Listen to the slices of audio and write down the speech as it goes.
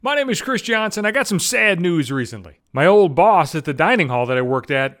My name is Chris Johnson. I got some sad news recently. My old boss at the dining hall that I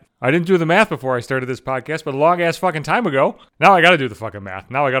worked at, I didn't do the math before I started this podcast, but a long ass fucking time ago. Now I gotta do the fucking math.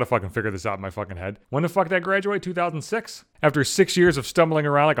 Now I gotta fucking figure this out in my fucking head. When the fuck did I graduate? 2006? After 6 years of stumbling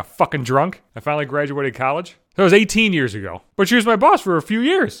around like a fucking drunk, I finally graduated college. That was 18 years ago. But she was my boss for a few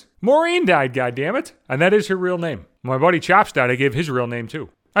years. Maureen died, goddammit. And that is her real name. When my buddy Chops died, I gave his real name too.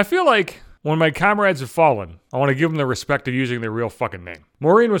 I feel like when my comrades have fallen, I want to give them the respect of using their real fucking name.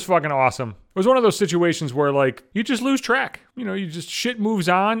 Maureen was fucking awesome. It was one of those situations where, like, you just lose track. You know, you just shit moves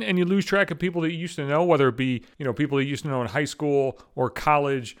on and you lose track of people that you used to know, whether it be, you know, people that you used to know in high school or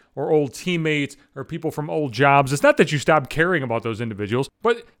college or old teammates or people from old jobs. It's not that you stop caring about those individuals,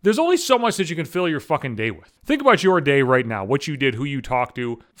 but there's only so much that you can fill your fucking day with. Think about your day right now, what you did, who you talked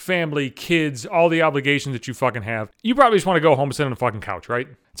to, family, kids, all the obligations that you fucking have. You probably just want to go home and sit on the fucking couch, right?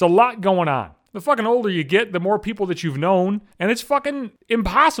 It's a lot going on. The fucking older you get, the more people that you've known, and it's fucking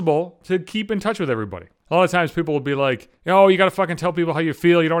impossible to keep in touch with everybody. A lot of times people will be like, oh, you gotta fucking tell people how you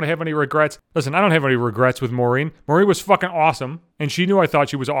feel, you don't have any regrets. Listen, I don't have any regrets with Maureen. Maureen was fucking awesome, and she knew I thought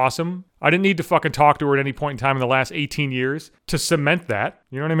she was awesome. I didn't need to fucking talk to her at any point in time in the last 18 years to cement that.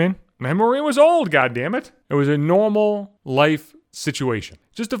 You know what I mean? And Maureen was old, goddammit. It was a normal life situation.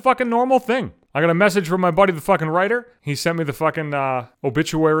 Just a fucking normal thing. I got a message from my buddy, the fucking writer. He sent me the fucking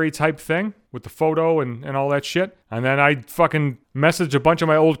obituary type thing with the photo and all that shit. And then I fucking messaged a bunch of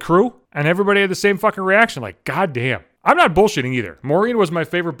my old crew, and everybody had the same fucking reaction. Like, goddamn. I'm not bullshitting either. Maureen was my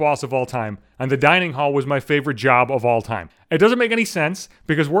favorite boss of all time, and the dining hall was my favorite job of all time. It doesn't make any sense,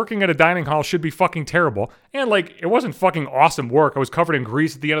 because working at a dining hall should be fucking terrible. And, like, it wasn't fucking awesome work. I was covered in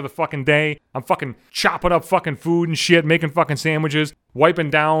grease at the end of the fucking day. I'm fucking chopping up fucking food and shit, making fucking sandwiches, wiping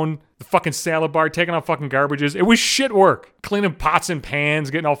down the fucking salad bar, taking out fucking garbages. It was shit work. Cleaning pots and pans,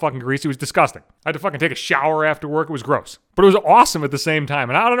 getting all fucking greasy. It was disgusting. I had to fucking take a shower after work. It was gross. But it was awesome at the same time.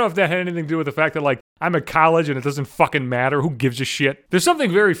 And I don't know if that had anything to do with the fact that, like, I'm at college and it doesn't fucking matter. Who gives a shit? There's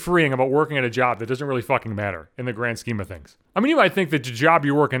something very freeing about working at a job that doesn't really fucking matter in the grand scheme of things. I mean, you might think that the job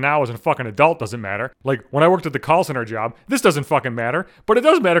you're working now as a fucking adult doesn't matter. Like, when I worked at the call center job, this doesn't fucking matter. But it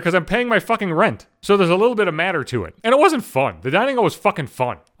does matter because I'm paying my fucking rent. So there's a little bit of matter to it. And it wasn't fun. The dining hall was fucking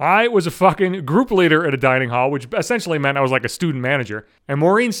fun. I was a fucking group leader at a dining hall, which essentially meant I was like a student manager. And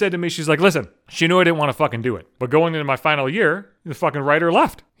Maureen said to me, she's like, listen, she knew I didn't want to fucking do it. But going into my final year, the fucking writer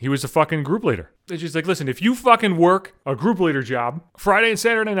left. He was a fucking group leader. And she's like, listen, if you fucking work a group leader job Friday and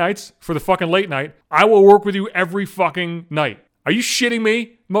Saturday nights for the fucking late night, I will work with you every fucking night. Are you shitting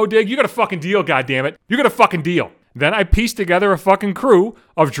me, Mo Dig? You got a fucking deal, goddammit. You got a fucking deal. Then I pieced together a fucking crew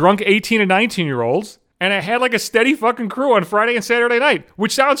of drunk 18 and 19-year-olds, and I had like a steady fucking crew on Friday and Saturday night,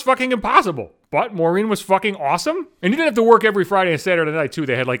 which sounds fucking impossible. But Maureen was fucking awesome. And you didn't have to work every Friday and Saturday night, too.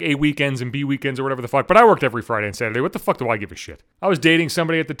 They had like A weekends and B weekends or whatever the fuck. But I worked every Friday and Saturday. What the fuck do I give a shit? I was dating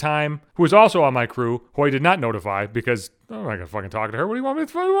somebody at the time who was also on my crew, who I did not notify because I'm not gonna fucking talk to her. What do you want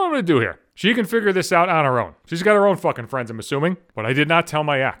me to do here? She can figure this out on her own. She's got her own fucking friends, I'm assuming. But I did not tell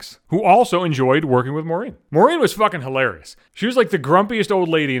my ex, who also enjoyed working with Maureen. Maureen was fucking hilarious. She was like the grumpiest old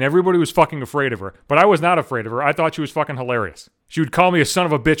lady and everybody was fucking afraid of her. But I was not afraid of her. I thought she was fucking hilarious. She would call me a son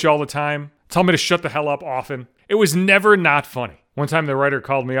of a bitch all the time. Tell me to shut the hell up often. It was never not funny. One time the writer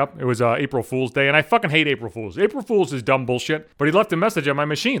called me up. It was April Fool's Day, and I fucking hate April Fools. April Fools is dumb bullshit, but he left a message on my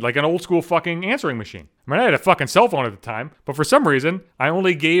machine, like an old school fucking answering machine. I mean, I had a fucking cell phone at the time, but for some reason, I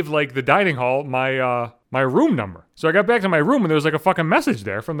only gave like the dining hall my room number. So I got back to my room and there was like a fucking message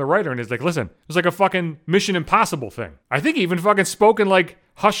there from the writer and he's like, listen, it was like a fucking Mission Impossible thing. I think he even fucking spoke in like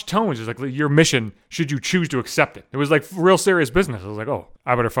hushed tones. It's like, your mission, should you choose to accept it. It was like real serious business. I was like, oh,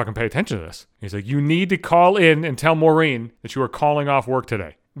 I better fucking pay attention to this. He's like, you need to call in and tell Maureen that you are calling off work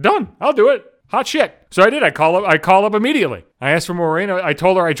today. Done. I'll do it. Hot shit. So I did. I call up immediately. I asked for Maureen. I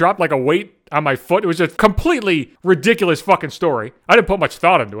told her I dropped like a weight on my foot. It was a completely ridiculous fucking story. I didn't put much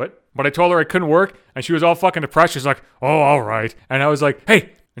thought into it, but I told her I couldn't work and she was all fucking depressed. She's like, oh, all right. And I was like,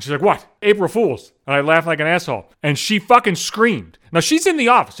 hey. And she's like, what? April Fools. And I laughed like an asshole. And she fucking screamed. Now she's in the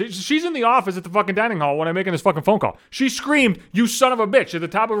office. She's in the office at the fucking dining hall when I'm making this fucking phone call. She screamed, you son of a bitch, at the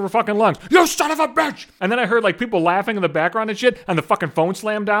top of her fucking lungs. You son of a bitch. And then I heard like people laughing in the background and shit. And the fucking phone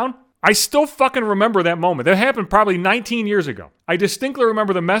slammed down. I still fucking remember that moment. That happened probably 19 years ago. I distinctly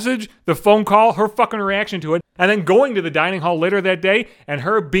remember the message, the phone call, her fucking reaction to it, and then going to the dining hall later that day and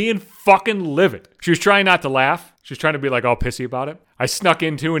her being fucking livid. She was trying not to laugh. She was trying to be like all pissy about it. I snuck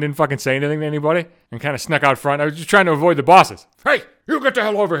in too and didn't fucking say anything to anybody and kind of snuck out front. I was just trying to avoid the bosses. Hey, you get the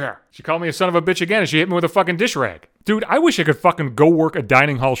hell over here. She called me a son of a bitch again and she hit me with a fucking dish rag. Dude, I wish I could fucking go work a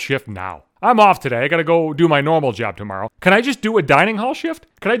dining hall shift now. I'm off today. I gotta go do my normal job tomorrow. Can I just do a dining hall shift?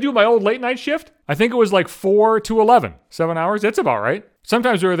 Can I do my old late night shift? I think it was like 4 to 11. 7 hours? That's about right.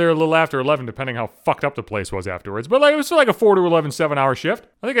 Sometimes we were there a little after 11, depending how fucked up the place was afterwards. But like it was like a 4 to 11 7-hour shift.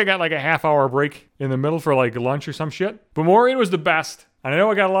 I think I got like a half-hour break in the middle for like lunch or some shit. But Maureen was the best. And I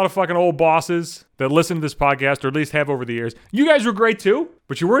know I got a lot of fucking old bosses that listen to this podcast, or at least have over the years. You guys were great too,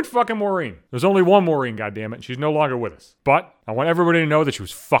 but you weren't fucking Maureen. There's only one Maureen, goddammit, and she's no longer with us. But I want everybody to know that she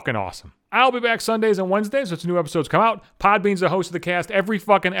was fucking awesome. I'll be back Sundays and Wednesdays as new episodes come out. Podbean's the host of the cast. Every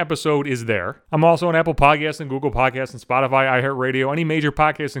fucking episode is there. I'm also on Apple Podcasts and Google Podcasts and Spotify, iHeartRadio, any major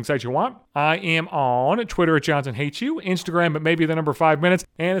podcasting site you want. I am on Twitter at Johnson Hates You, Instagram at maybe the number 5 minutes,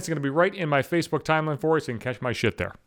 and it's going to be right in my Facebook timeline for you, so you can catch my shit there.